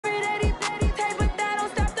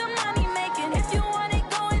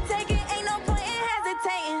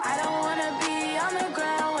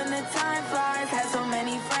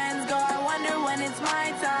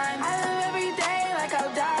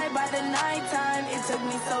It took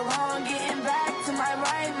me so long getting back to my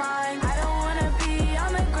right mind. I don't wanna be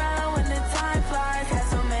on the ground when the time flies. Had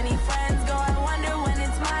so many friends go, I wonder when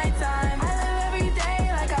it's my time. I live every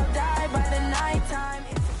day like I'll die by the nighttime.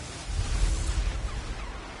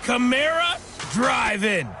 Camara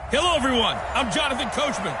Drive-In. Hello, everyone. I'm Jonathan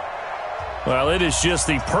Coachman. Well, it is just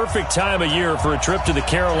the perfect time of year for a trip to the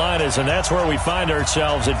Carolinas, and that's where we find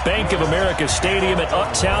ourselves at Bank of America Stadium in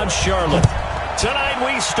Uptown Charlotte. Tonight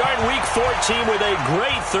we start Week 14 with a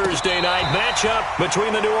great Thursday night matchup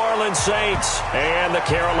between the New Orleans Saints and the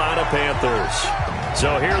Carolina Panthers.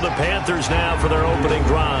 So here are the Panthers now for their opening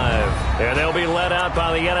drive, and they'll be led out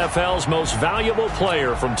by the NFL's most valuable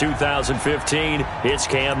player from 2015. It's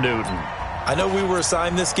Cam Newton. I know we were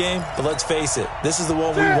assigned this game, but let's face it, this is the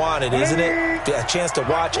one we wanted, isn't it? A chance to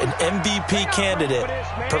watch an MVP candidate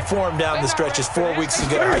perform down the stretches 4 weeks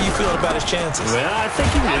ago. How are you feeling about his chances? Well, I think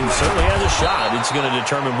he certainly has a shot. It's going to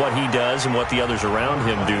determine what he does and what the others around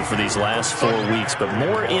him do for these last 4 weeks. But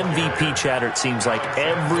more MVP chatter, it seems like,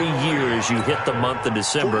 every year as you hit the month of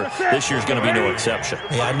December. This year's going to be no exception.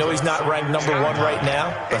 Yeah, I know he's not ranked #1 right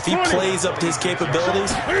now, but if he plays up to his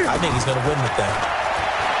capabilities, I think he's going to win the thing.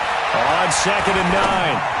 On 2nd and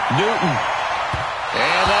 9, Newton.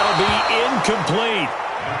 And that'll be incomplete.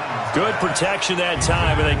 Good protection that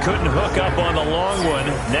time, and they couldn't hook up on the long one.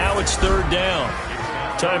 Now it's 3rd down.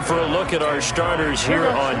 Time for a look at our starters here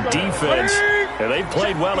on defense. And they've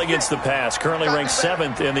played well against the pass, currently ranked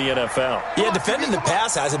 7th in the NFL. Yeah, defending the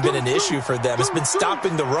pass hasn't been an issue for them. It's been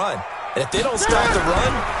stopping the run. And if they don't stop the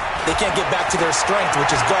run, they can't get back to their strength,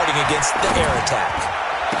 which is guarding against the air attack.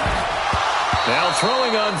 Now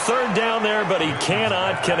throwing on 3rd down there, but he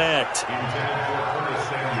cannot connect.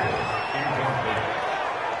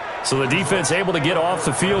 So the defense able to get off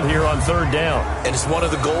the field here on 3rd down. And it's one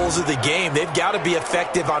of the goals of the game. They've got to be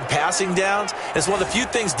effective on passing downs. It's one of the few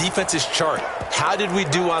things defenses chart. How did we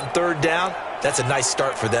do on 3rd down? That's a nice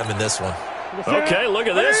start for them in this one. Okay, look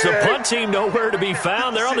at this. The punt team nowhere to be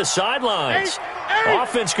found. They're on the sidelines.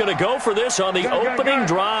 Offense going to go for this on the opening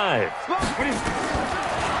drive.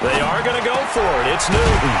 They are going to go for it. It's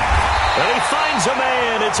Newton. And he finds a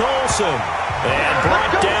man. It's Olsen. And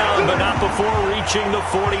brought down, but not before reaching the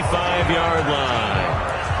 45-yard line.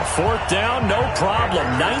 A 4th down, no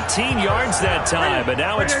problem. 19 yards that time, but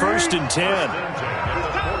now it's 1st and 10.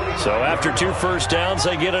 So after 2 first downs,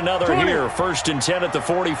 they get another here. 1st and 10 at the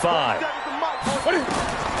 45. Newton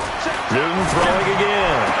throwing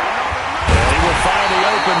again. And he will find the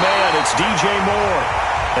open man. It's DJ Moore.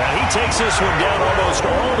 And he takes this one down almost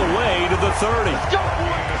all the way to the 30.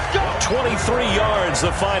 23 yards,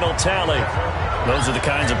 the final tally. Those are the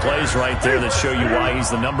kinds of plays right there that show you why he's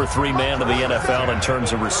the #3 man of the NFL in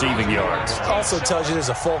terms of receiving yards. Also tells you there's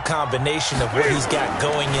a full combination of what he's got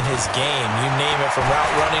going in his game. You name it, from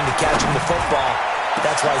route running to catching the football.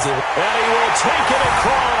 That's why he's able. And he will take it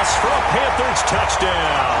across for a Panthers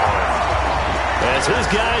touchdown. As his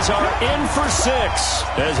guys are in for 6.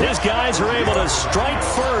 As his guys are able to strike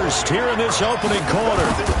first here in this opening quarter.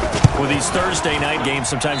 With these Thursday night games,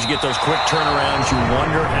 sometimes you get those quick turnarounds. You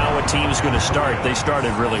wonder how a team is going to start. They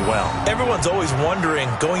started really well. Everyone's always wondering,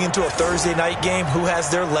 going into a Thursday night game, who has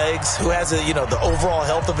their legs, who has the overall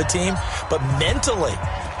health of a team. But mentally,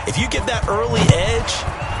 if you get that early edge,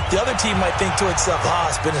 the other team might think to itself,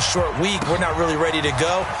 it's been a short week. We're not really ready to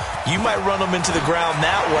go. You might run them into the ground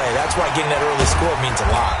that way. That's why getting that early score means a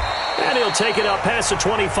lot. And he'll take it out past the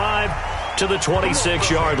 25 to the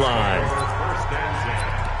 26-yard line.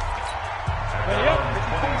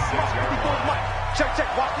 Check.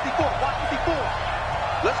 Watch 54.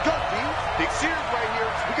 Let's go, team. Big series right here.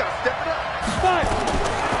 We got to step it up.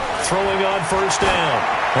 Throwing on 1st down.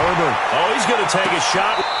 Herbert. He's going to take a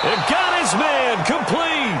shot. And got his man.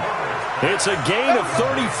 Complete. It's a gain of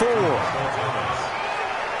 34.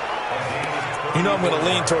 You know I'm going to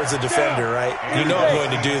lean towards the defender, right? You know I'm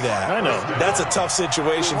going to do that. I know. That's a tough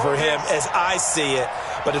situation for him as I see it.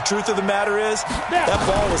 But the truth of the matter is, that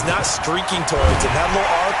ball was not streaking towards him. That little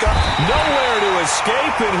arc up. Nowhere to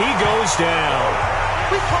escape, and he goes down.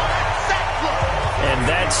 We call that sack block. And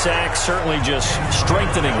that sack certainly just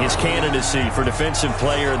strengthening his candidacy for Defensive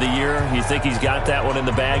Player of the Year. You think he's got that one in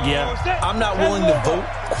the bag yet? I'm not willing to vote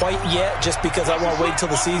quite yet just because I want to wait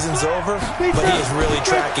until the season's over. But he is really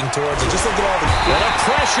tracking towards it. Just look at all the... And the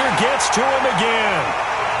pressure gets to him again.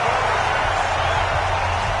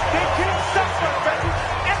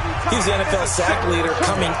 He's the NFL sack leader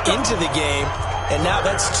coming into the game. And now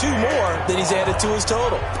that's 2 more that he's added to his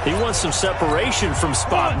total. He wants some separation from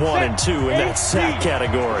spot 1 and 2 in that sack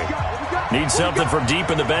category. Need something from deep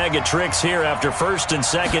in the bag of tricks here after first and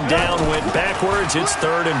second down went backwards. It's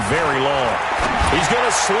third and very long. He's going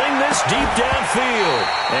to sling this deep downfield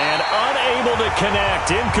and unable to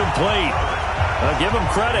connect. Incomplete. I'll give them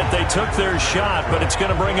credit. They took their shot, but it's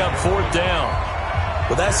going to bring up fourth down.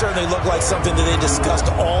 Well, that certainly looked like something that they discussed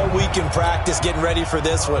all week in practice getting ready for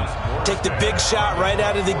this one. Take the big shot right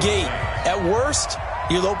out of the gate. At worst,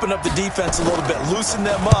 you'll open up the defense a little bit, loosen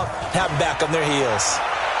them up, have them back on their heels.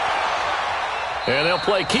 And they'll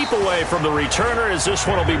play keep away from the returner as this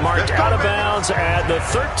one will be marked out of bounds at the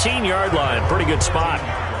 13-yard line. Pretty good spot.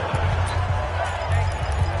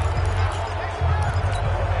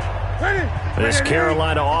 This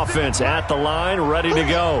Carolina offense at the line, ready to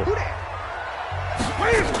go.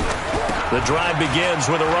 The drive begins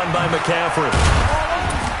with a run by McCaffrey.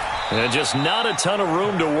 And just not a ton of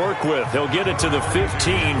room to work with. He'll get it to the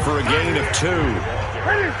 15 for a gain of 2.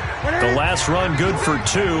 The last run good for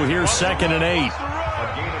 2. Here's 2nd and 8.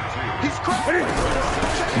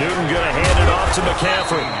 Newton going to hand it off to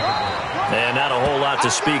McCaffrey. And not a whole lot to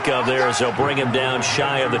speak of there as they'll bring him down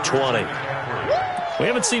shy of the 20. We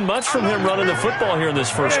haven't seen much from him running the football here in this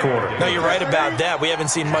first quarter. No, you're right about that. We haven't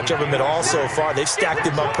seen much of him at all so far. They've stacked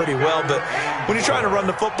him up pretty well, but when you're trying to run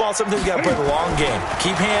the football, sometimes you got to play the long game.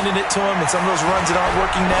 Keep handing it to him, and some of those runs that aren't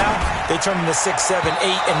working now, they turn into 6, 7, 8,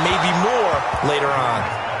 and maybe more later on.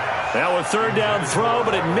 Now a third down throw,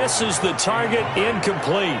 but it misses the target.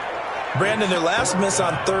 Incomplete. Brandon, their last miss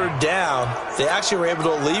on third down, they actually were able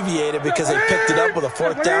to alleviate it because they picked it up with a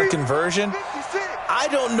fourth down conversion. I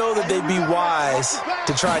don't know that they'd be wise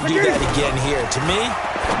to try and do that again here. To me,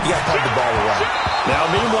 you got to punt the ball away. Now,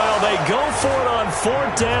 meanwhile, they go for it on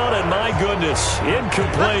fourth down, and my goodness,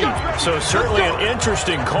 incomplete. So certainly an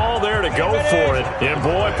interesting call there to go for it. And,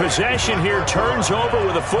 boy, possession here turns over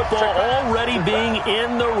with the football already being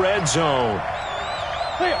in the red zone.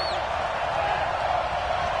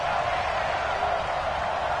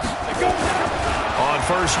 On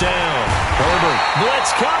first down, Herbert,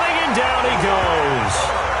 blitz coming, and down he goes.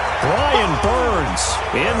 Brian Burns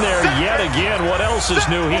in there yet again. What else is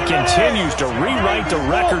new? He continues to rewrite the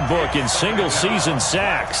record book in single-season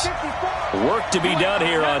sacks. Work to be done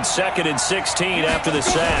here on 2nd and 16 after the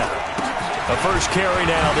sack. The first carry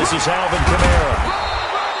now. This is Alvin Kamara.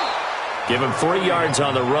 Give him 3 yards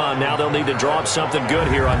on the run. Now they'll need to draw up something good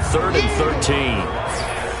here on 3rd and 13.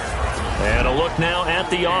 And a look now at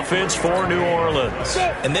the offense for New Orleans.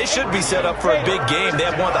 And they should be set up for a big game. They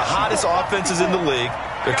have one of the hottest offenses in the league.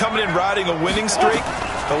 They're coming in riding a winning streak,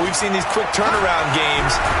 but we've seen these quick turnaround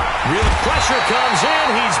games. Really, pressure comes in.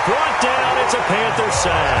 He's brought down. It's a Panther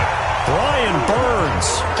sack. Brian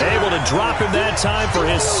Burns able to drop him that time for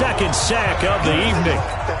his 2nd sack of the evening.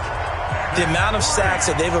 The amount of sacks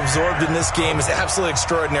that they've absorbed in this game is absolutely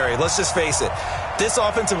extraordinary. Let's just face it. This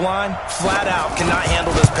offensive line, flat out, cannot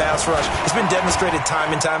handle this pass rush. It's been demonstrated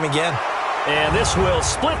time and time again. And this will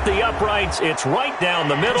split the uprights. It's right down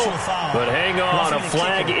the middle. But hang on, a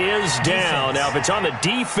flag is down. Now, if it's on the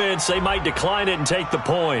defense, they might decline it and take the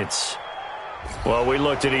points. Well, we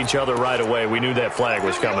looked at each other right away. We knew that flag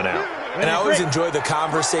was coming out. And I always enjoy the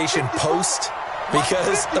conversation post,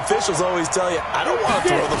 because officials always tell you, I don't want to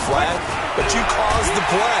throw the flag, but you caused the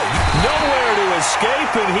play. Nowhere to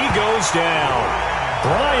escape, and he goes down.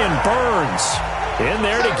 Brian Burns in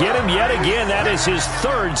there to get him yet again. That is his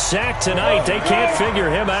 3rd sack tonight. They can't figure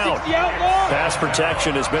him out. Pass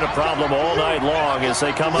protection has been a problem all night long as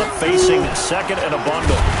they come up facing 2nd and a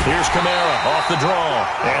bundle. Here's Kamara off the draw,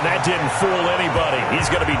 and that didn't fool anybody. He's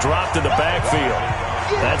going to be dropped in the backfield.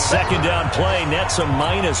 That 2nd down play nets a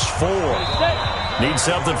 -4. Need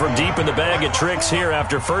something from deep in the bag of tricks here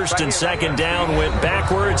after first and second down went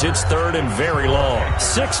backwards. It's 3rd and very long.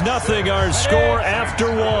 6-0 our score after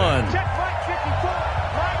 1.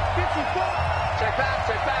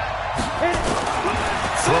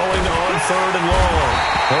 Throwing on 3rd and long.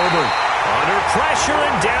 Herbert under pressure,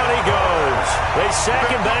 and down he goes. They sack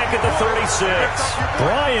him back at the 36.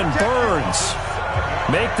 Brian Burns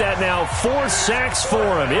make that now 4 sacks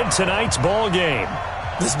for him in tonight's ball game.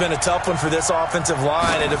 This has been a tough one for this offensive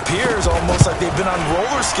line. It appears almost like they've been on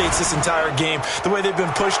roller skates this entire game, the way they've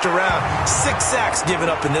been pushed around. 6 sacks given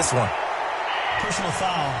up in this one. Personal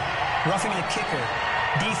foul, roughing the kicker,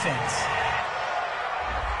 defense.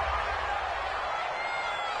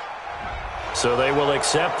 So they will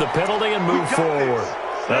accept the penalty and move forward.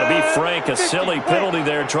 Now, to be frank, a silly penalty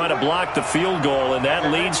there trying to block the field goal, and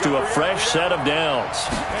that leads to a fresh set of downs.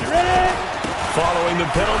 Following the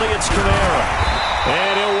penalty, it's Kamara.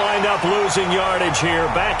 And he'll wind up losing yardage here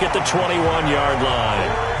back at the 21-yard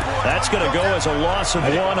line. That's going to go as a loss of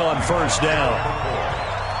 1 on first down.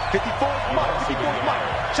 54 is mine. 54 is mine.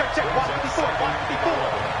 Check, check. Watch 54. Watch 54.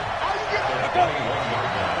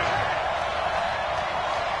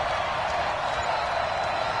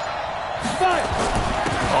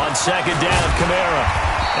 On second down, Kamara.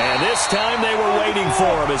 And this time they were waiting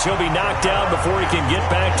for him as he'll be knocked down before he can get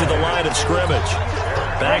back to the line of scrimmage.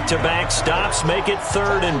 Back-to-back stops make it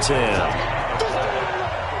 3rd and 10.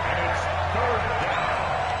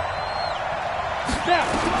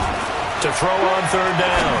 To throw on 3rd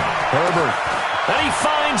down, Herbert. And he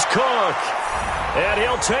finds Cook. And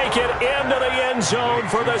he'll take it into the end zone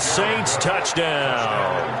for the Saints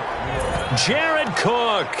touchdown. Jared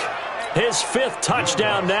Cook. His 5th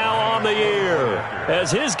touchdown now on the year,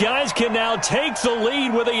 as his guys can now take the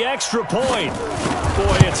lead with the extra point.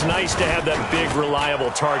 Boy, it's nice to have that big,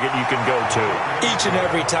 reliable target you can go to. Each and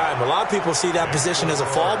every time. A lot of people see that position as a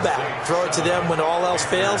fallback. Throw it to them when all else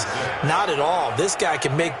fails. Not at all. This guy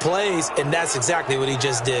can make plays, and that's exactly what he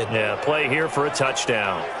just did. Yeah, play here for a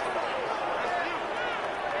touchdown.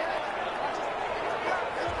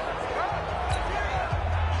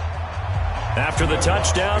 After the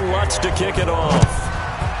touchdown, Lutz to kick it off.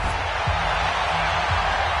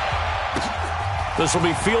 This will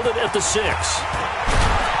be fielded at the 6.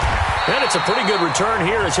 And it's a pretty good return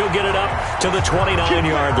here as he'll get it up to the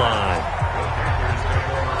 29-yard line.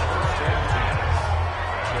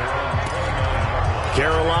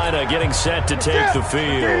 Carolina getting set to take the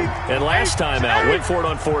field. And last time out, went for it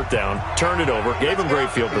on 4th down, turned it over, gave him great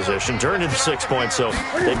field position, turned into 6 points, so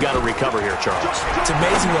they've got to recover here, Charles. It's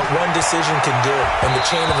amazing what one decision can do in the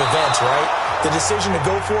chain of events, right? The decision to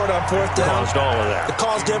go for it on 4th down. Caused all of that. It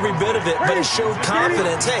caused every bit of it, but it showed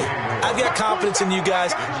confidence. Hey, I've got confidence in you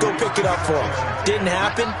guys. Go pick it up for them. Didn't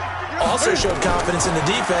happen. Also showed confidence in the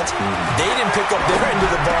defense. They didn't pick up their end of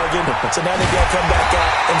the bargain, so now they've got to come back out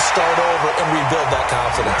and start over and rebuild that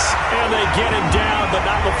confidence. And they get him down, but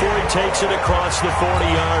not before he takes it across the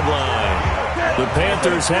 40-yard line. The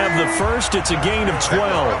Panthers have the first. It's a gain of 12.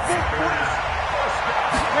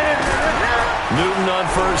 Newton on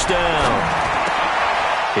 1st down.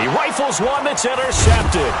 He rifles one that's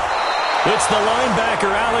intercepted. It's the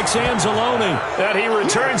linebacker, Alex Anzalone, and he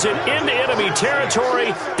returns it into enemy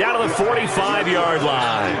territory down to the 45-yard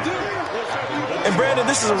line. And, Brandon,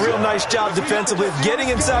 this is a real nice job defensively of getting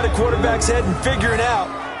inside a quarterback's head and figuring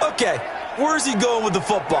out, okay, where's he going with the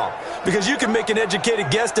football? Because you can make an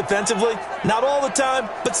educated guess defensively, not all the time,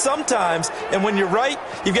 but sometimes. And when you're right,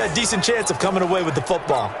 you've got a decent chance of coming away with the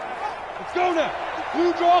football. Let's go now.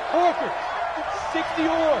 Blue draw Corker. 60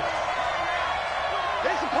 yards.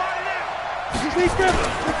 There's a party now.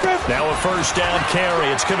 Now a 1st down carry.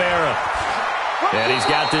 It's Kamara. And he's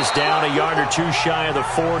got this down a yard or 2 shy of the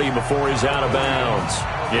 40 before he's out of bounds.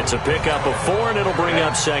 It's a pickup of 4, and it'll bring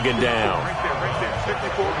up 2nd down.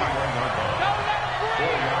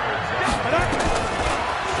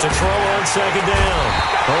 To throw on 2nd down.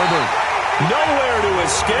 Herbert. Nowhere to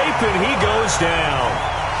escape, and he goes down.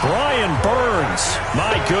 Brian Burns,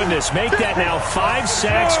 my goodness, make that now 5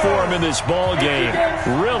 sacks for him in this ball game.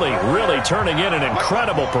 Really, really turning in an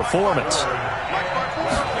incredible performance.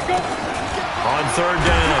 On 3rd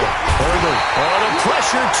down, Herbert. Oh, the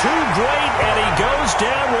pressure too great, and he goes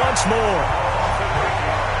down once more.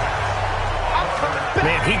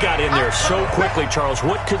 Man, he got in there so quickly, Charles.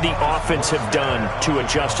 What could the offense have done to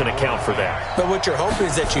adjust and account for that? But what you're hoping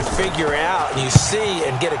is that you figure out and you see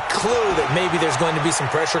and get a clue that maybe there's going to be some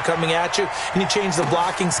pressure coming at you, and you change the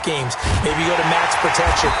blocking schemes. Maybe you go to max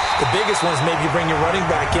protection. The biggest one is maybe you bring your running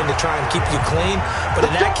back in to try and keep you clean. But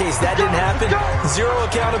in that case, that didn't happen. 0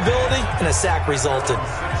 accountability, and a sack resulted.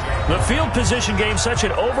 The field position game, such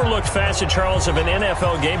an overlooked facet, Charles, of an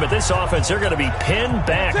NFL game, but this offense, they're going to be pinned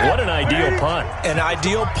back. What an ideal punt. An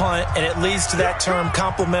ideal punt, and it leads to that term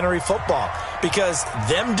complementary football, because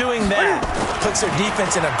them doing that puts their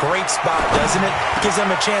defense in a great spot, doesn't it? Gives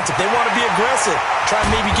them a chance. If they want to be aggressive, try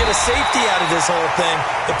and maybe get a safety out of this whole thing,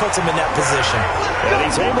 it puts them in that position. And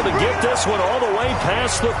he's able to get this one all the way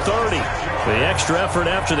past the 30. The extra effort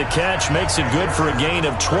after the catch makes it good for a gain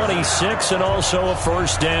of 26 and also a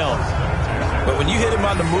 1st down. But when you hit him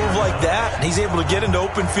on the move like that, and he's able to get into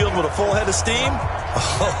open field with a full head of steam,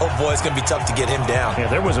 oh boy, it's going to be tough to get him down. Yeah,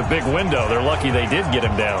 there was a big window. They're lucky they did get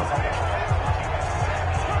him down.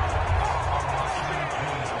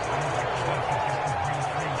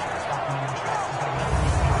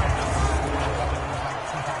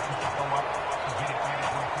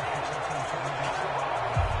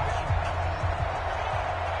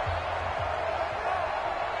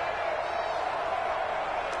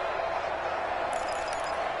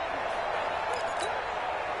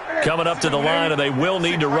 Coming up to the line, and they will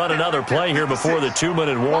need to run another play here before the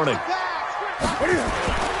 2-minute warning.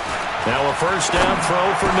 Now a first down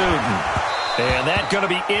throw for Newton. And that's going to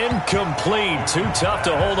be incomplete. Too tough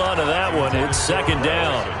to hold on to that one. It's second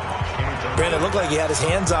down. Brandon, it looked like he had his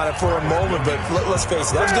hands on it for a moment, but let's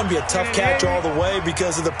face it, that was going to be a tough catch all the way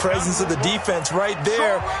because of the presence of the defense right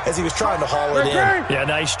there as he was trying to haul it in. Yeah,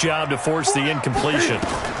 nice job to force the incompletion.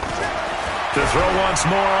 To throw once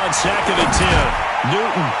more on second and 10.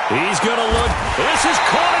 Newton, he's going to look. This is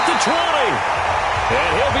caught at the 20.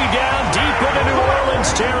 And he'll be down deep into New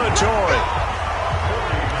Orleans territory.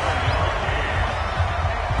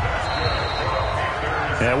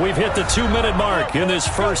 And we've hit the 2-minute mark in this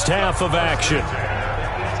first half of action.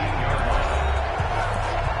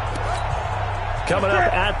 Coming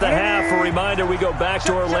up at the half, a reminder, we go back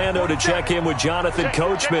to Orlando to check in with Jonathan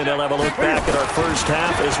Coachman. He'll have a look back at our first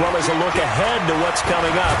half as well as a look ahead to what's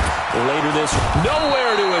coming up later this.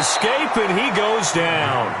 Nowhere to escape, and he goes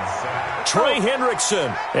down. Trey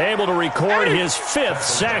Hendrickson able to record his 5th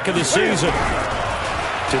sack of the season.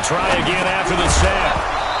 To try again after the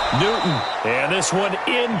sack. Newton, and this one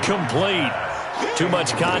incomplete. Too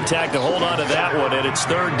much contact to hold on to that one, and it's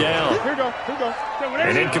third down.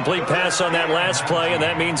 An incomplete pass on that last play, and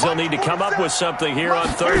that means they'll need to come up with something here on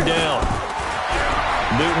third down.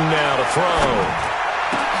 Newton now to throw.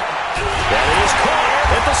 That is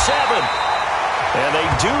caught at the 7. And they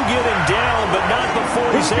do get him down, but not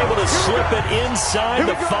before he's able to slip it inside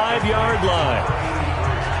the 5-yard line.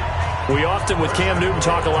 We often, with Cam Newton,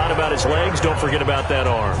 talk a lot about his legs. Don't forget about that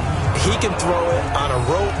arm. He can throw it on a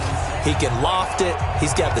rope. He can loft it.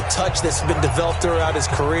 He's got the touch that's been developed throughout his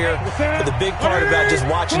career. But the big part about just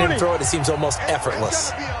watching him throw it, it seems almost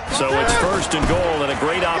effortless. So it's first and goal and a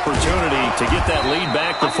great opportunity to get that lead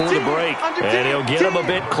back before the break. And he'll get him a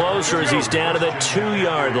bit closer as he's down to the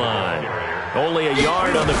 2-yard line. Only a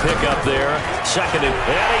yard on the pickup there. Second and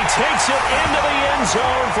he takes it into the end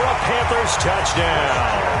zone for a Panthers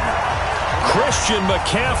touchdown. Christian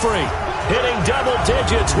McCaffrey hitting double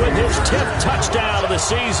digits with his 10th touchdown of the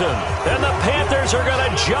season. And the Panthers are going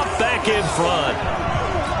to jump back in front.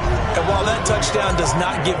 And while that touchdown does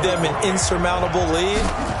not give them an insurmountable lead,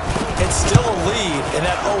 it's still a lead, and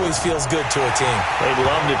that always feels good to a team. They'd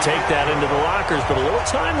love to take that into the lockers, but a little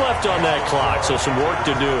time left on that clock, so some work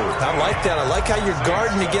to do. I like that. I like how you're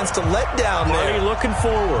guarding against a letdown there. Already looking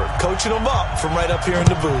forward. Coaching them up from right up here in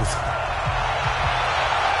the booth.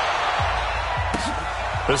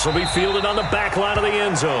 This will be fielded on the back line of the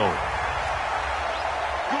end zone.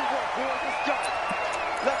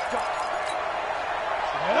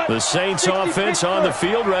 The Saints offense on the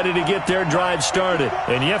field, ready to get their drive started.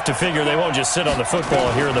 And you have to figure they won't just sit on the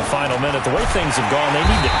football here in the final minute. The way things have gone, they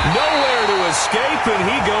need to nowhere to escape, and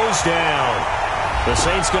he goes down. The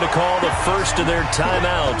Saints going to call the first of their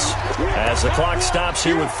timeouts as the clock stops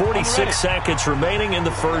here with 46 seconds remaining in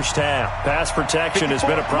the first half. Pass protection has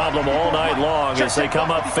been a problem all night long as they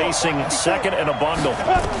come up facing second and a bundle.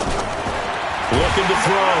 Looking to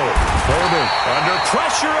throw. Herbert under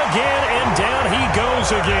pressure again, and down he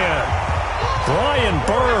goes again. Brian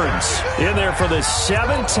Burns in there for the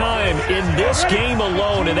 7th time in this game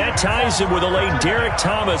alone, and that ties him with the late Derek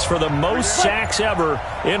Thomas for the most sacks ever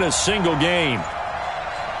in a single game.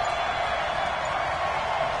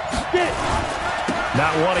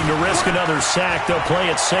 Not wanting to risk another sack, they'll play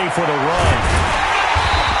it safe with a run.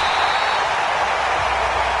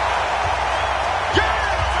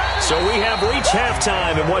 So we have reached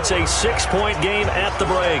halftime in what's a 6-point game at the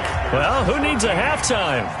break. Well, who needs a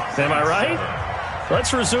halftime? Am I right?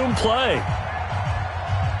 Let's resume play.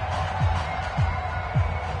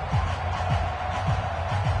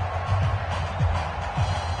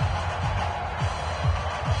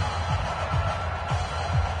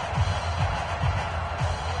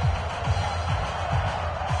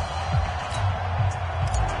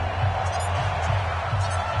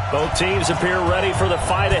 Both teams appear ready for the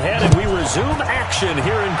fight ahead, and we resume action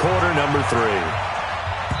here in quarter number 3.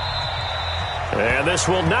 And this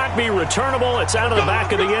will not be returnable. It's out of the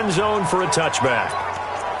back of the end zone for a touchback.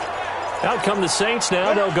 Out come the Saints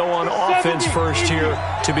now. They'll go on offense first here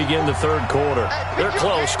to begin the third quarter. They're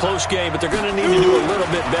close game, but they're going to need to do a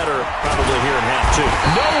little bit better probably here in half two.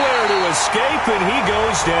 Nowhere to escape, and he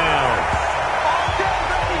goes down.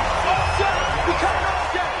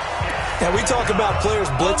 Now, we talk about players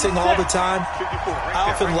blitzing all the time.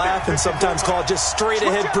 I often laugh and sometimes call it just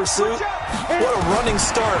straight-ahead pursuit. What a running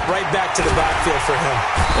start right back to the backfield for him.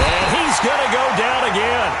 And he's going to go down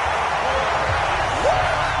again.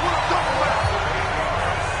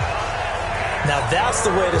 Now, that's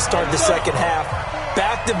the way to start the second half.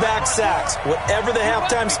 Back-to-back sacks. Whatever the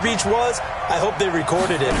halftime speech was, I hope they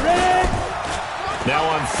recorded it. Now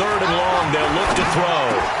on third and long, they'll look to throw.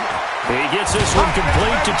 He gets this one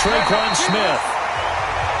complete to Traquan Smith.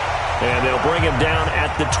 And they'll bring him down at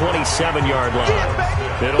the 27-yard line.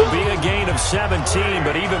 It'll be a gain of 17,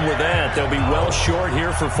 but even with that, they'll be well short here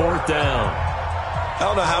for 4th down. I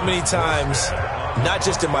don't know how many times, not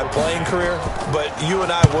just in my playing career, but you and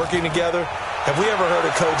I working together, have we ever heard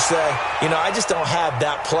a coach say, you know, I just don't have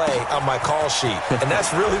that play on my call sheet. And that's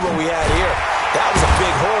really what we had here. That was a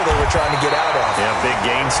big hole they were trying to get out of. Yeah, big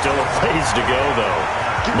gain, still a ways to go, though.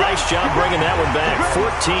 Nice job bringing that one back. 14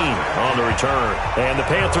 on the return. And the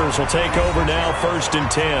Panthers will take over now, 1st and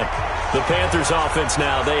 10. The Panthers offense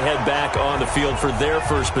now, they head back on the field for their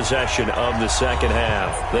first possession of the second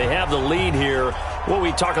half. They have the lead here. Well,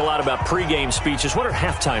 we talk a lot about pregame speeches. What are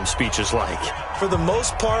halftime speeches like? For the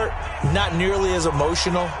most part, not nearly as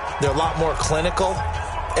emotional. They're a lot more clinical.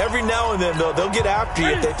 Every now and then, though, they'll get after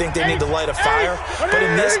you if they think they need to light a fire. But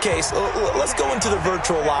in this case, let's go into the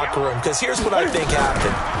virtual locker room, because here's what I think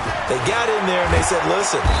happened. They got in there and they said,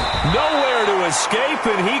 listen. Nowhere to escape,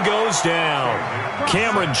 and he goes down.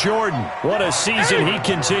 Cameron Jordan, what a season he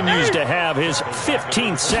continues to have. His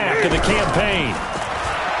 15th sack of the campaign.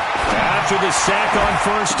 After the sack on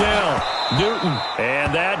 1st down, Newton,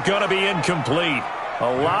 and that going to be incomplete.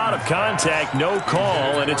 A lot of contact, no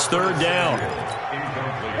call, and it's 3rd down.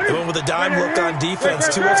 Going with a dime look on defense,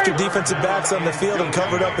 2 extra defensive backs on the field and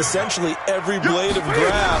covered up essentially every blade of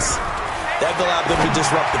grass. That allowed them to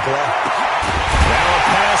disrupt the play. Now a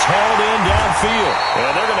pass hauled in downfield,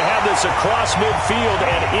 and they're going to have this across midfield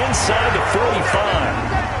and inside the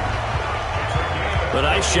 45. A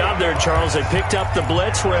nice job there, Charles. They picked up the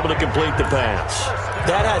blitz, were able to complete the pass.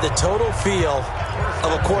 That had the total feel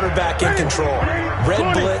of a quarterback in control. Red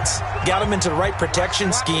blitz, got him into the right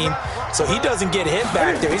protection scheme, so he doesn't get hit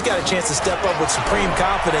back there. He's got a chance to step up with supreme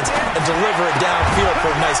confidence and deliver it downfield for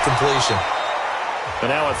a nice completion. And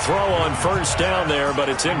now a throw on 1st down there, but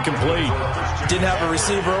it's incomplete. Didn't have a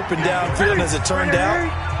receiver open downfield, as it turned out.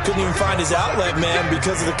 Couldn't even find his outlet man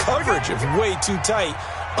because of the coverage. It was way too tight.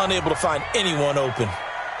 Unable to find anyone open.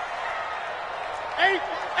 8.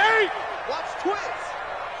 Watch twins.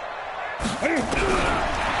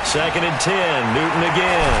 2nd and 10, Newton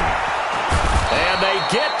again. And they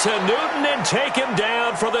get to Newton and take him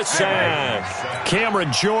down for the sack.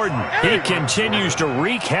 Cameron Jordan, he continues to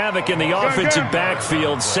wreak havoc in the offensive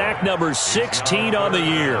backfield. Sack number 16 on the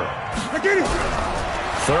year.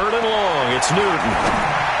 3rd and long, it's Newton.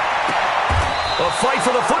 A fight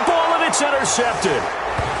for the football, and it's intercepted.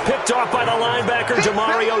 Picked off by the linebacker,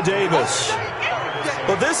 Demario Davis.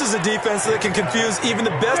 Well, this is a defense that can confuse even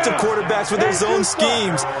the best of quarterbacks with their zone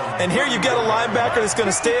schemes. And here you've got a linebacker that's going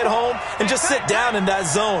to stay at home and just sit down in that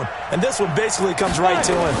zone. And this one basically comes right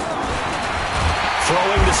to him.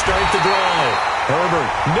 Throwing to start the drive. Herbert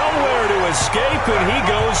nowhere to escape, and he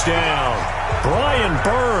goes down. Brian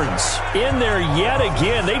Burns in there yet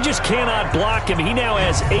again. They just cannot block him. He now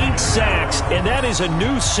has 8 sacks, and that is a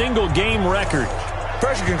new single-game record.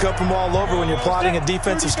 Pressure can come from all over when you're plotting a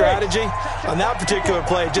defensive strategy. On that particular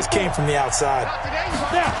play, it just came from the outside.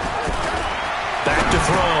 Back to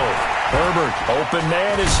throw. Herbert, open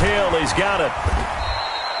man is Hill. He's got it.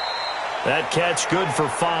 That catch good for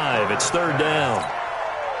 5. It's 3rd down.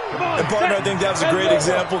 And, partner, I think that was a great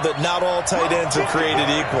example that not all tight ends are created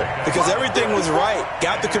equal. Because everything was right.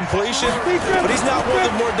 Got the completion, but he's not one of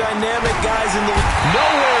the more dynamic guys in the league.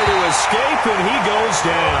 Nowhere to escape, and he goes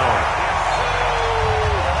down.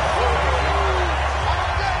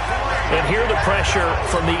 And here the pressure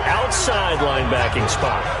from the outside linebacking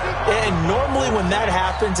spot. And normally when that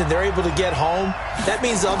happens and they're able to get home, that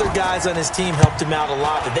means the other guys on his team helped him out a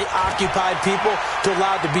lot. That they occupied people to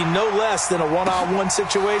allow it to be no less than a one-on-one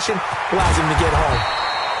situation, allows him to get home.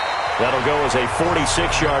 That'll go as a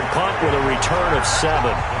 46-yard punt with a return of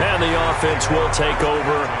 7. And the offense will take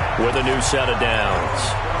over with a new set of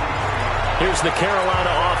downs. Here's the Carolina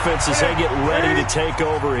offense as they get ready to take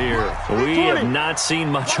over here. We have not seen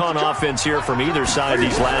much on offense here from either side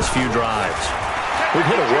these last few drives. We've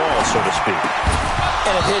hit a wall, so to speak.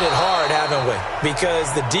 And have hit it hard, haven't we? Because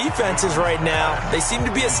the defenses right now, they seem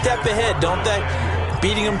to be a step ahead, don't they?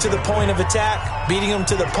 Beating them to the point of attack, beating them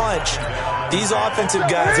to the punch. These offensive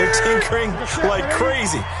guys are tinkering like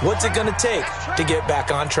crazy. What's it going to take to get back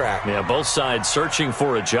on track? Yeah, both sides searching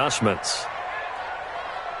for adjustments.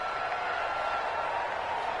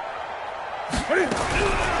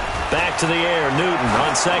 Back to the air, Newton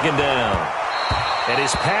on 2nd down. And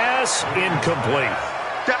his pass incomplete.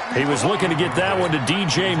 He was looking to get that one to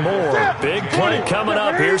DJ Moore. Big play coming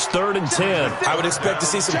up. Here's 3rd and 10. I would expect to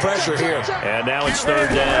see some pressure here. And now it's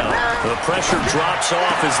 3rd down. The pressure drops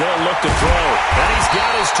off as they'll look to throw. And he's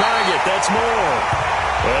got his target. That's Moore.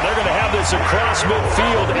 And they're going to have move this across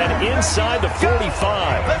midfield and inside the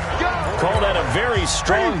 45. Call that a very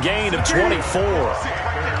strong gain of 24.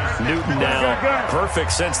 Newton now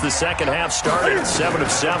perfect since the second half started. 7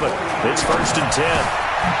 of 7. It's 1st and 10.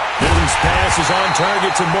 Newton's pass is on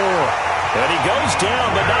target to Moore. And he goes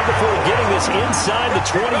down, but not before getting this inside the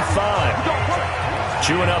 25.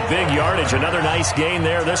 Chewing up big yardage. Another nice gain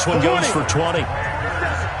there. This one goes for 20.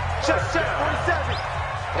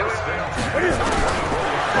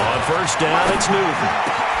 On 1st down, it's Newton.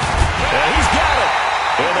 And he's got it.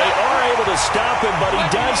 And they are able to stop him, but he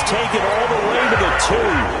does take it all the way to the 2.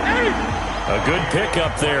 A good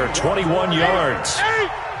pickup there, 21 yards. To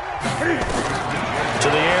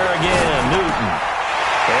the air again, Newton.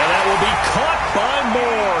 And that will be caught by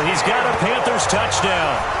Moore. He's got a Panthers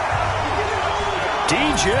touchdown.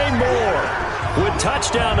 DJ Moore with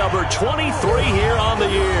touchdown number 23 here on the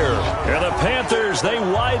year. And the Panthers, they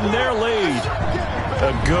widen their lead.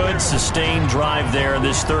 A good, sustained drive there in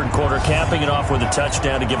this third quarter, capping it off with a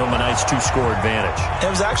touchdown to give them a nice 2-score advantage. It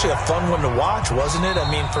was actually a fun one to watch, wasn't it? I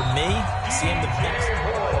mean, for me, seeing the mix.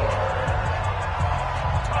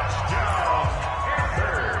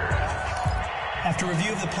 After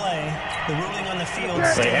review of the play, the ruling on the field...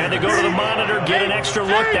 They had to go to the monitor, get an extra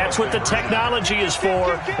look. That's what the technology is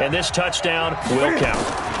for. And this touchdown will count.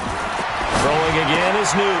 Throwing again is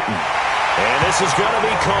Newton. And this is going to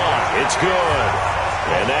be caught. It's good.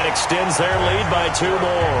 And that extends their lead by 2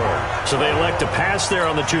 more. So they elect to pass there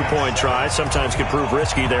on the 2-point try. Sometimes could prove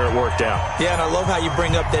risky. There it worked out. Yeah, and I love how you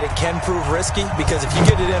bring up that it can prove risky, because if you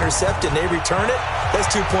get it intercepted and they return it,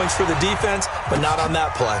 that's 2 points for the defense, but not on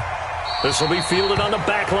that play. This will be fielded on the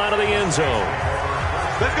back line of the end zone.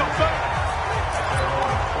 Let's go, son.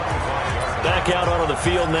 Back out onto the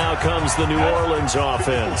field now comes the New Orleans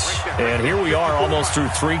offense. And here we are almost through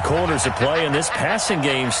 3 quarters of play, and this passing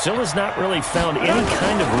game still has not really found any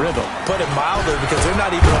kind of rhythm. Put it mildly, because they're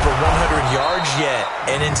not even over 100 yards yet.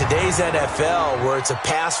 And in today's NFL, where it's a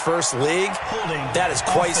pass-first league, that is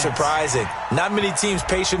quite surprising. Not many teams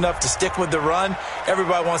patient enough to stick with the run.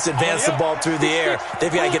 Everybody wants to advance the ball through the air.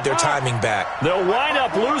 They've got to get their timing back. They'll wind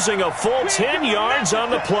up losing a full 10 yards on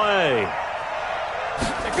the play.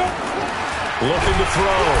 Looking to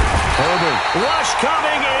throw. Herbert. Rush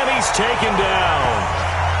coming, and he's taken down.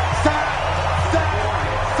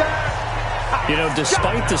 You know,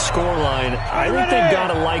 despite the scoreline, I think they've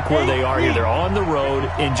got to like where they are here. They're on the road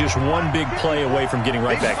and just one big play away from getting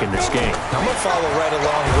right back in this game. I'm going to follow right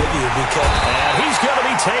along with you, because... And he's going to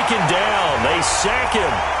be taken down. They sack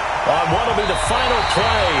him on what will be the final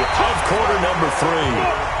play of quarter number 3.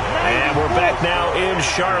 And we're back now in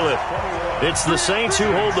Charlotte. It's the Saints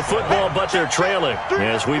who hold the football, but they're trailing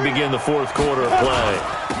as we begin the 4th quarter of play.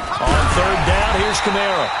 On 3rd down, here's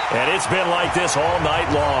Kamara. And it's been like this all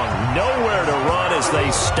night long. Nowhere to run as they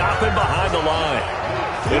stop him behind the line.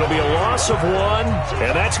 It'll be a loss of 1,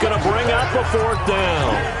 and that's going to bring up a 4th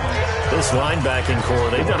down. This linebacking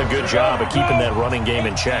core, they've done a good job of keeping that running game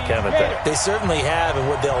in check, haven't they? They certainly have, and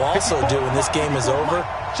what they'll also do when this game is over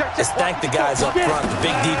is thank the guys up front, the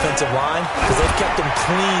big defensive line, because they've kept them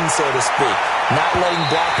clean, so to speak. Not letting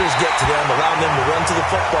blockers get to them, allowing them to run to the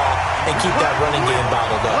football and keep that running game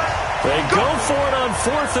bottled up. They go for it on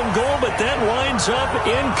 4th and goal, but that winds up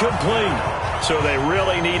incomplete. So they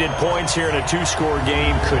really needed points here in a 2-score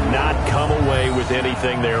game. Could not come away with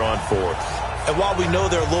anything there on 4th. And while we know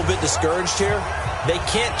they're a little bit discouraged here, they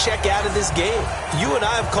can't check out of this game. You and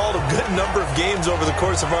I have called a good number of games over the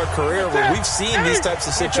course of our career where we've seen these types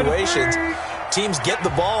of situations. Teams get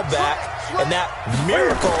the ball back, and that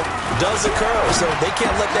miracle does occur. So they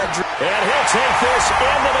can't let that... And he'll take this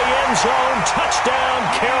into the end zone. Touchdown,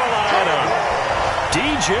 Carolina.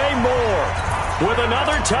 DJ Moore with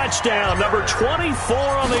another touchdown, number 24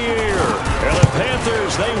 on the year. And the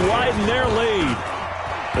Panthers, they widen their lead.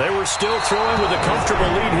 They were still throwing with a comfortable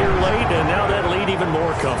lead here late, and now that lead even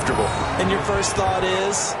more comfortable. And your first thought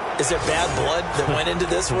is there bad blood that went into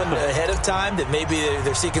this one ahead of time, that maybe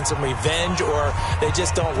they're seeking some revenge or they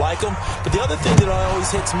just don't like them? But the other thing that always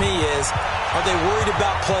hits me is, are they worried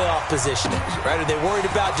about playoff positioning, right? Are they worried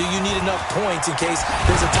about, do you need enough points in case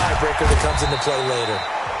there's a tiebreaker that comes into play later?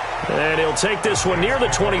 And he'll take this one near the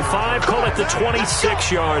 25, call it the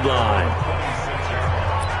 26-yard line.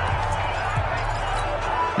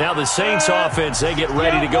 Now the Saints offense, they get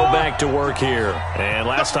ready to go back to work here. And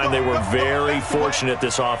last time they were very fortunate,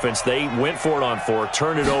 this offense. They went for it on 4,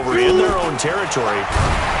 turned it over in their own territory.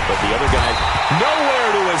 But the other guy, nowhere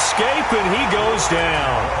to escape, and he goes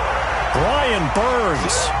down. Brian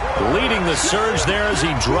Burns leading the surge there as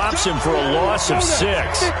he drops him for a loss of 6.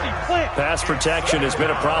 Pass protection has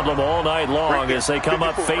been a problem all night long as they come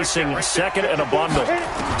up facing second and a bundle.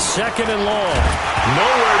 Second and long.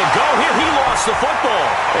 Nowhere to go here. He lost the football.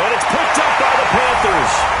 And it's picked up by the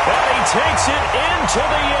Panthers. And he takes it into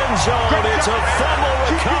the end zone. It's a fumble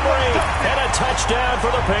recovery and a touchdown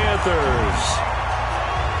for the Panthers.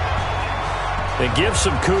 And give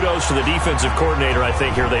some kudos to the defensive coordinator, I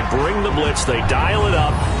think, here. They bring the blitz, they dial it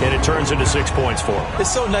up, and it turns into 6 points for them.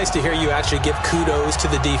 It's so nice to hear you actually give kudos to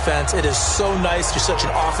the defense. It is so nice. You're such an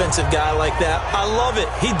offensive guy like that. I love it.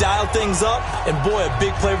 He dialed things up, and boy, a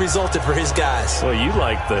big play resulted for his guys. Well, you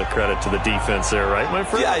like the credit to the defense there, right, my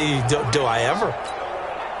friend? Yeah, do I ever?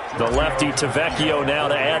 The lefty Tavecchio now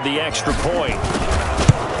to add the extra point.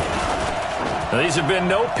 Now, these have been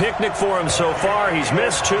no picnic for him so far. He's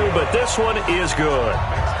missed 2, but this one is good.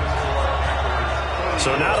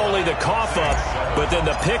 So not only the cough up, but then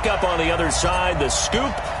the pickup on the other side, the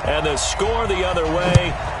scoop, and the score the other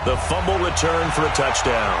way. The fumble return for a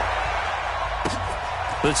touchdown.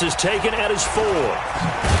 This is taken at his 4.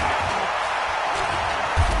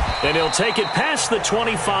 And he'll take it past the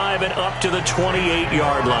 25 and up to the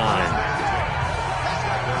 28-yard line.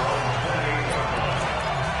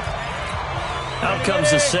 Out comes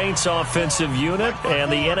the Saints offensive unit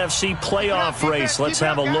and the NFC playoff race. Let's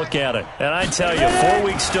have a look at it. And I tell you, 4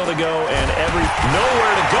 weeks still to go and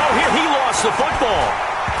nowhere to go here. He lost the football.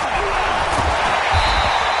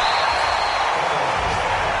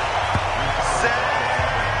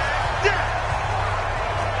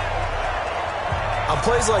 On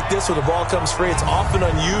plays like this where the ball comes free, it's often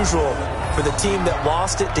unusual for the team that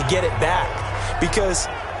lost it to get it back. Because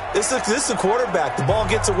this is a quarterback. The ball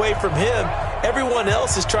gets away from him. Everyone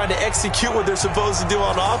else is trying to execute what they're supposed to do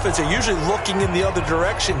on offense. They're usually looking in the other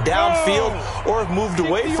direction, downfield, or have moved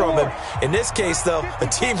away from him. In this case, though, a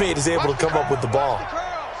teammate is able to come up with the ball.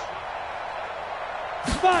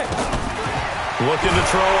 Looking to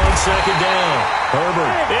throw on second down.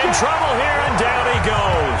 Herbert in trouble here, and down he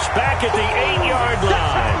goes. Back at the 8-yard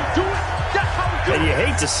line. And you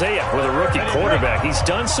hate to say it with a rookie quarterback. He's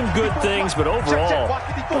done some good things, but overall,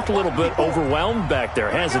 looked a little bit overwhelmed back there,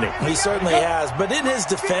 hasn't he? He certainly has. But in his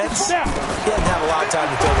defense, he hasn't had a lot of time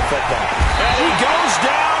to throw the football. And he goes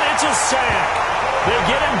down. It's a sack. They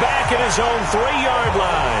get him back at his own 3-yard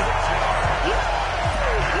line.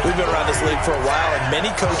 We've been around this league for a while, and many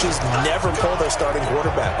coaches never pull their starting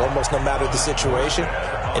quarterback, almost no matter the situation.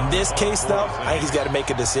 In this case, though, I think he's got to make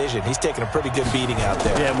a decision. He's taking a pretty good beating out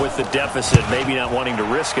there. Yeah, and with the deficit, maybe not wanting to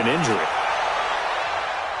risk an injury.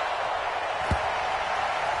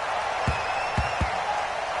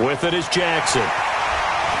 With it is Jackson.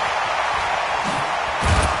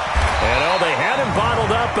 And they had him bottled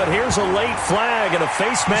up, but here's a late flag, and a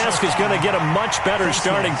face mask is going to get a much better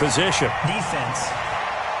starting position. Defense.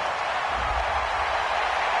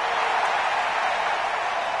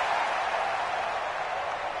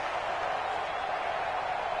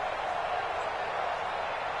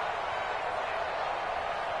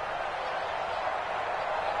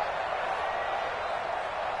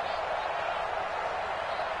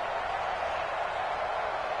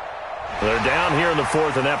 They're down here in the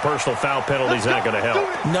 4th, and that personal foul penalty is not going to help.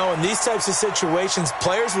 No, in these types of situations,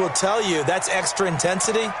 players will tell you that's extra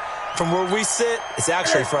intensity. From where we sit, it's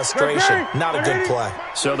actually frustration, not a good play.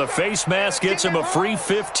 So the face mask gets him a free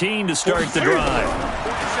 15 to start the drive.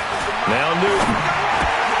 Now Newton.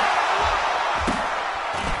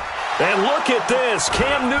 And look at this.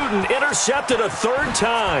 Cam Newton intercepted a 3rd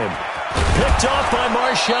time. Picked off by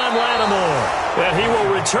Marshawn Lattimore. And he will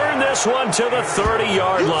return this one to the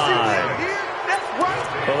 30-yard line.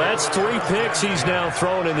 Well, that's 3 picks he's now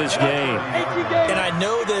thrown in this game. And I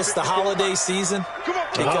know this, the holiday season,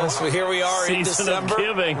 because here we are in December. Season of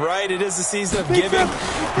giving. Right, it is the season of giving.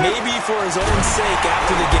 Maybe for his own sake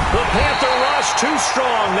after the game. The Panther rush too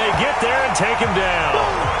strong. They get there and take him down.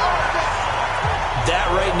 That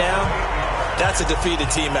right now, that's a defeated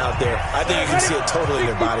team out there. I think you can see it totally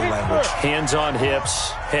in their body language. Hands on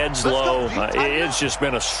hips, heads low. It's just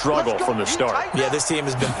been a struggle from the start. Yeah, this team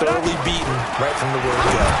has been thoroughly beaten right from the word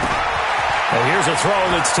go. And here's a throw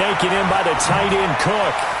that's taken in by the tight end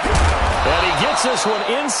Cook. And he gets this one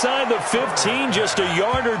inside the 15, just a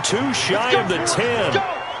yard or 2 shy of the 10.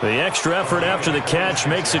 The extra effort after the catch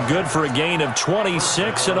makes it good for a gain of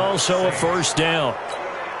 26 and also a first down.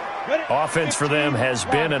 Offense for them has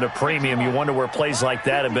been at a premium. You wonder where plays like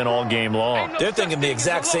that have been all game long. They're thinking the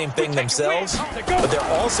exact same thing themselves, but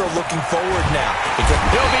they're also looking forward now.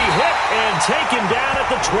 He'll be hit and taken down at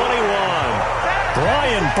the 21.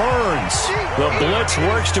 Brian Burns The blitz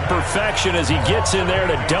works to perfection as he gets in there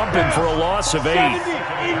to dump him for a loss of 8.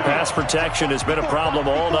 Pass protection has been a problem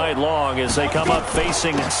all night long as they come up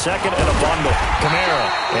facing second and a bundle.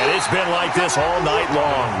 Kamara, and it's been like this all night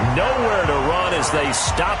long. Nowhere to run as they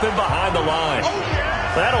stop him behind the line.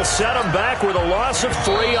 That'll set him back with a loss of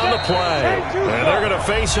 3 on the play. And they're going to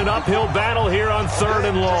face an uphill battle here on 3rd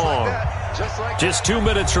and long. Just 2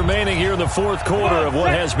 minutes remaining here in the 4th quarter of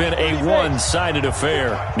what has been a one-sided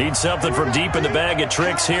affair. Need something from deep in the bag of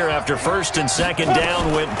tricks here after 1st and 2nd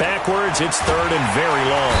down went backwards. It's 3rd and very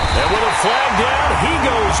long. And with a flag down, he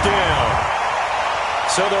goes down.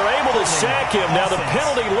 So they're able to sack him. Now the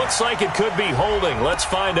penalty looks like it could be holding. Let's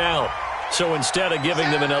find out. So instead of giving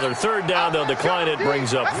them another 3rd down, they'll decline it,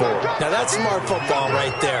 brings up 4. Now that's smart football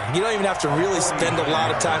right there. You don't even have to really spend a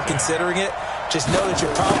lot of time considering it. Just know that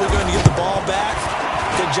you're probably going to get the ball back.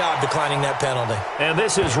 Good job declining that penalty. And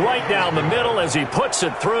this is right down the middle as he puts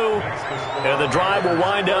it through. And the drive will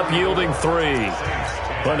wind up yielding 3.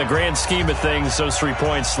 But in the grand scheme of things, those 3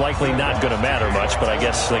 points likely not going to matter much, but I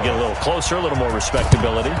guess they get a little closer, a little more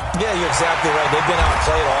respectability. Yeah, you're exactly right. They've been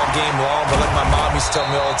outplayed all game long, but like my mom used to tell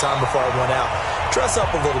me all the time before I went out, dress up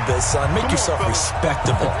a little bit, son. Make yourself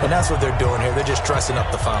respectable. And that's what they're doing here. They're just dressing up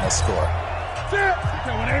the final score.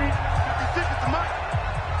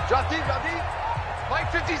 Drop deep, drop deep.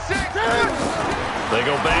 Mike 56. They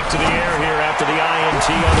go back to the air here after the INT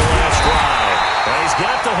on the last drive. And he's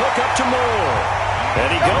got the hook up to Moore.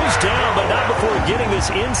 And he goes down, but not before getting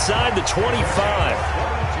this inside the 25.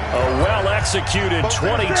 A well-executed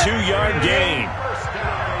 22-yard gain.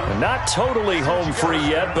 And not totally home free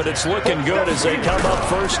yet, but it's looking good as they come up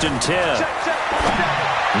 1st and 10.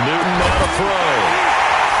 Newton now to throw.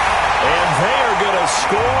 And they are going to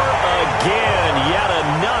score again. Yet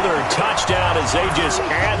another touchdown as they just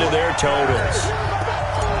add to their totals.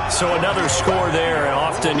 So another score there, and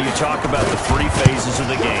often you talk about the 3 phases of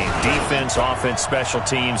the game. Defense, offense, special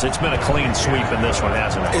teams. It's been a clean sweep in this one,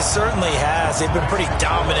 hasn't it? It certainly has. They've been pretty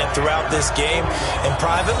dominant throughout this game. And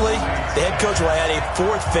privately, the head coach will add a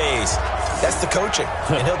 4th phase. That's the coaching.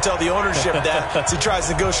 And he'll tell the ownership that as he tries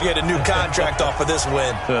to negotiate a new contract off of this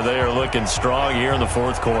win. They are looking strong here in the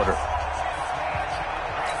 4th quarter.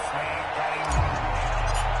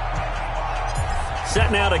 Set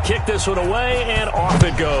now to kick this one away, and off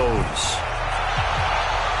it goes.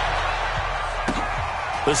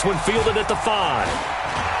 This one fielded at the 5.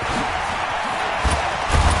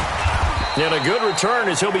 And a good return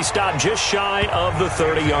as he'll be stopped just shy of the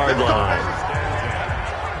 30-yard line.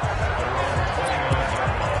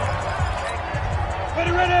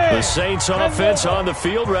 The Saints offense on the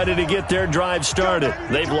field, ready to get their drive started.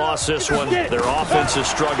 They've lost this one. Their offense has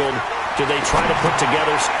struggled. Do they try to put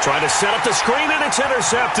together, try to set up the screen, and it's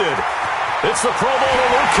intercepted. It's the Pro Bowler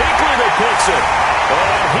Luke Kuechly that picks it.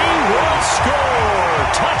 And he will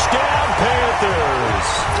score. Touchdown,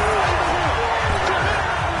 Panthers.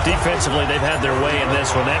 Defensively, they've had their way in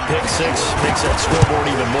this one. That pick 6 makes that scoreboard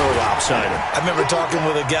even more lopsided. I remember talking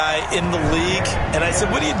with a guy in the league, and I said,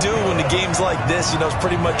 what do you do when the game's like this? You know, it's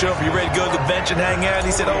pretty much over. You ready to go to the bench and hang out? And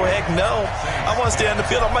he said, oh, heck no. I want to stay on the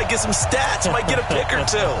field. I might get some stats. I might get a pick or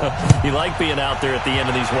 2. You like being out there at the end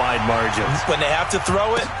of these wide margins. When they have to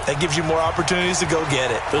throw it, that gives you more opportunities to go get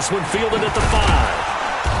it. This one fielded at the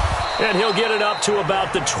 5. And he'll get it up to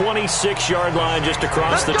about the 26-yard line just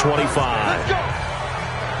across the 25.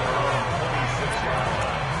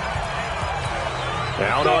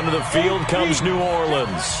 Out onto the field comes New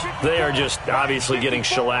Orleans. They are just obviously getting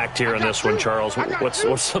shellacked here in this one, Charles.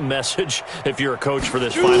 What's the message if you're a coach for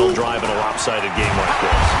this final drive in a lopsided game like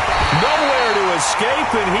this? Nowhere to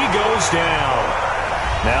escape, and he goes down.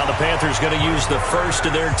 Now the Panthers going to use the first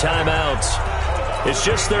of their timeouts. It's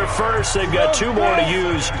just their first. They've got 2 more to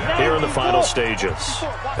use here in the final stages.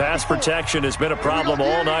 Pass protection has been a problem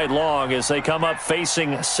all night long as they come up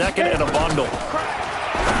facing second and a bundle.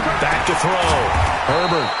 Back to throw.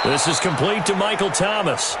 Herbert. This is complete to Michael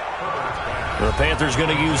Thomas. The Panthers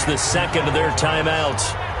going to use the second of their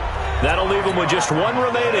timeouts. That'll leave them with just 1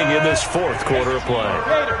 remaining in this 4th quarter of play.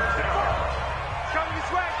 Coming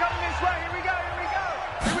this way, here we go.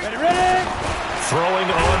 Ready. Throwing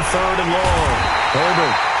on 3rd and long.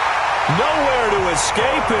 Herbert. Nowhere to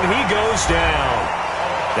escape, and he goes down.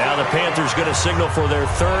 Now the Panthers going to signal for their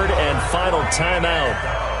 3rd and final timeout.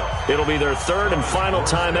 It'll be their 3rd and final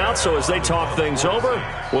timeout, so as they talk things over,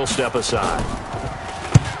 we'll step aside.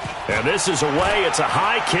 And this is away. It's a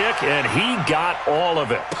high kick, and he got all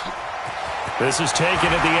of it. This is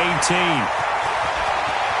taken at the 18.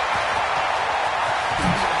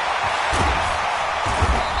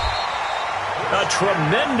 A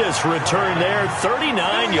tremendous return there,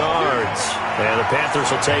 39 yards. And the Panthers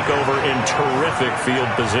will take over in terrific field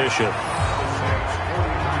position.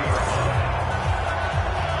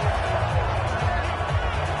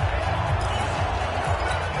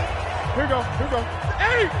 Here we go.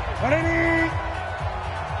 Hey! 180!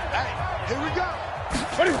 Hey, here we go.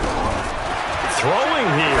 Throwing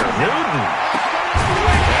here, Newton.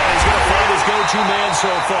 And he's going to find his go-to man so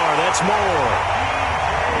far. That's Moore.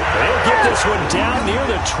 They'll get this one down near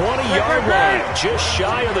the 20-yard line, just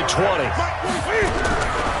shy of the 20.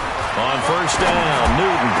 On first down,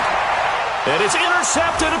 Newton. And it's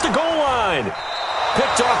intercepted at the goal line.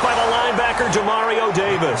 Picked off by the linebacker, Demario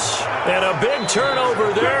Davis. And a big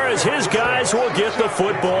turnover there as his guys will get the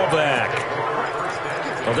football back.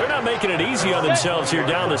 Well, they're not making it easy on themselves here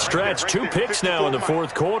down the stretch. 2 picks now in the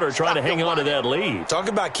fourth quarter, trying to hang on to that lead. Talk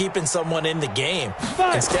about keeping someone in the game.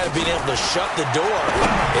 Instead of being able to shut the door,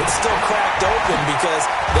 it's still cracked open because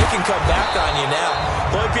they can come back on you now.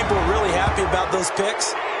 The only people who are really happy about those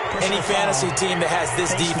picks, any fantasy team that has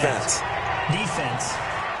this defense.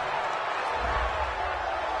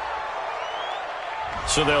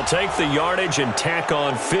 So they'll take the yardage and tack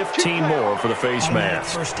on 15 more for the face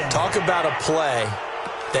mask. Talk about a play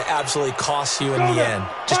that absolutely costs you in the end.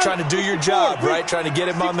 Just trying to do your job, right? Trying to get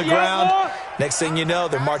him on the ground. Next thing you know,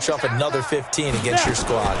 they're marching off another 15 against your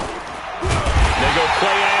squad. They go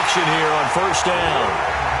play action here on first down.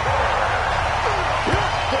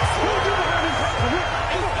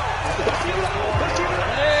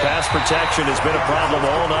 Pass protection has been a problem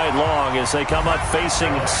all night long as they come up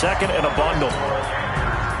facing second and a bundle.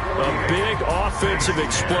 A big offensive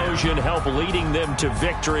explosion helped leading them to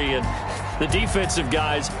victory, and the defensive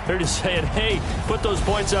guys, they're just saying, hey, put those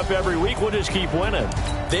points up every week, we'll just keep winning.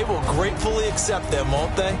 They will gratefully accept them,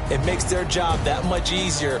 won't they? It makes their job that much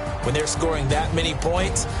easier when they're scoring that many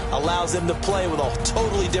points, allows them to play with a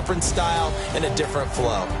totally different style and a different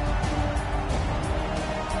flow.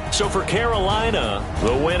 So for Carolina,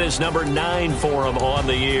 the win is number 9 for them on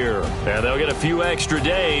the year. And they'll get a few extra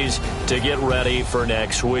days to get ready for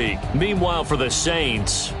next week. Meanwhile, for the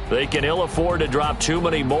Saints, they can ill afford to drop too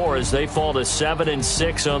many more as they fall to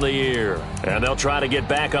 7-6 on the year. And they'll try to get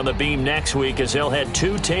back on the beam next week as they'll head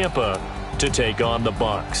to Tampa to take on the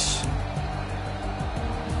Bucs.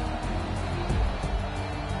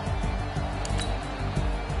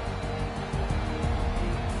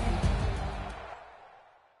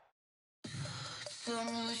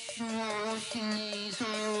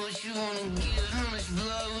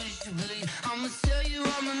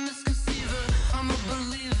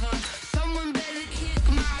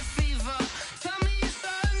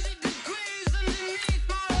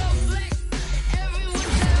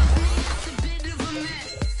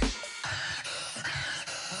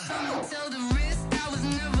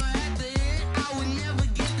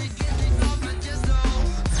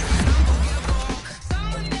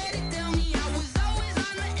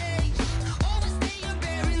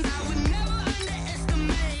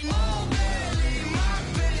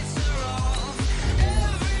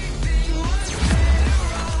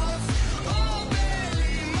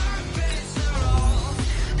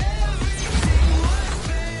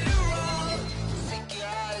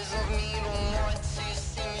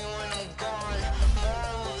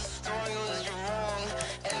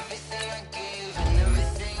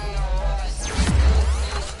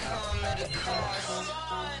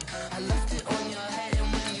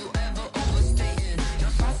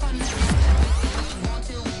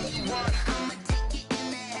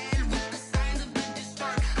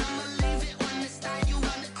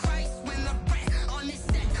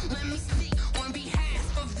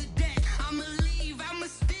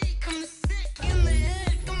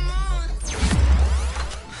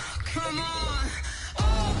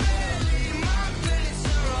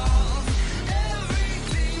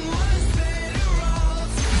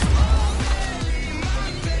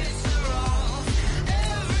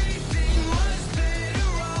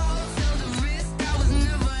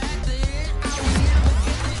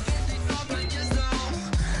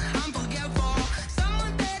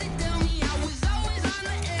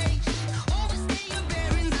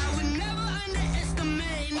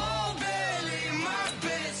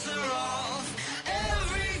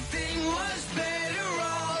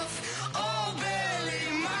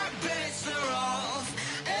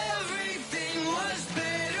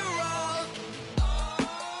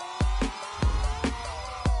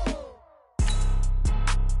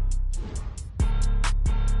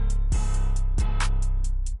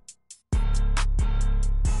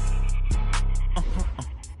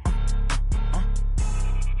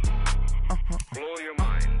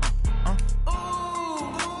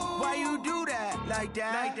 like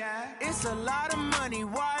that. It's a lot of money,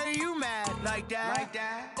 why are you mad like that?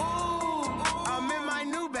 Ooh, I'm in my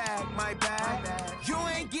new bag, my bad. You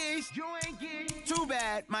ain't get too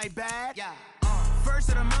bad, my bad. First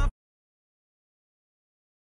of the month,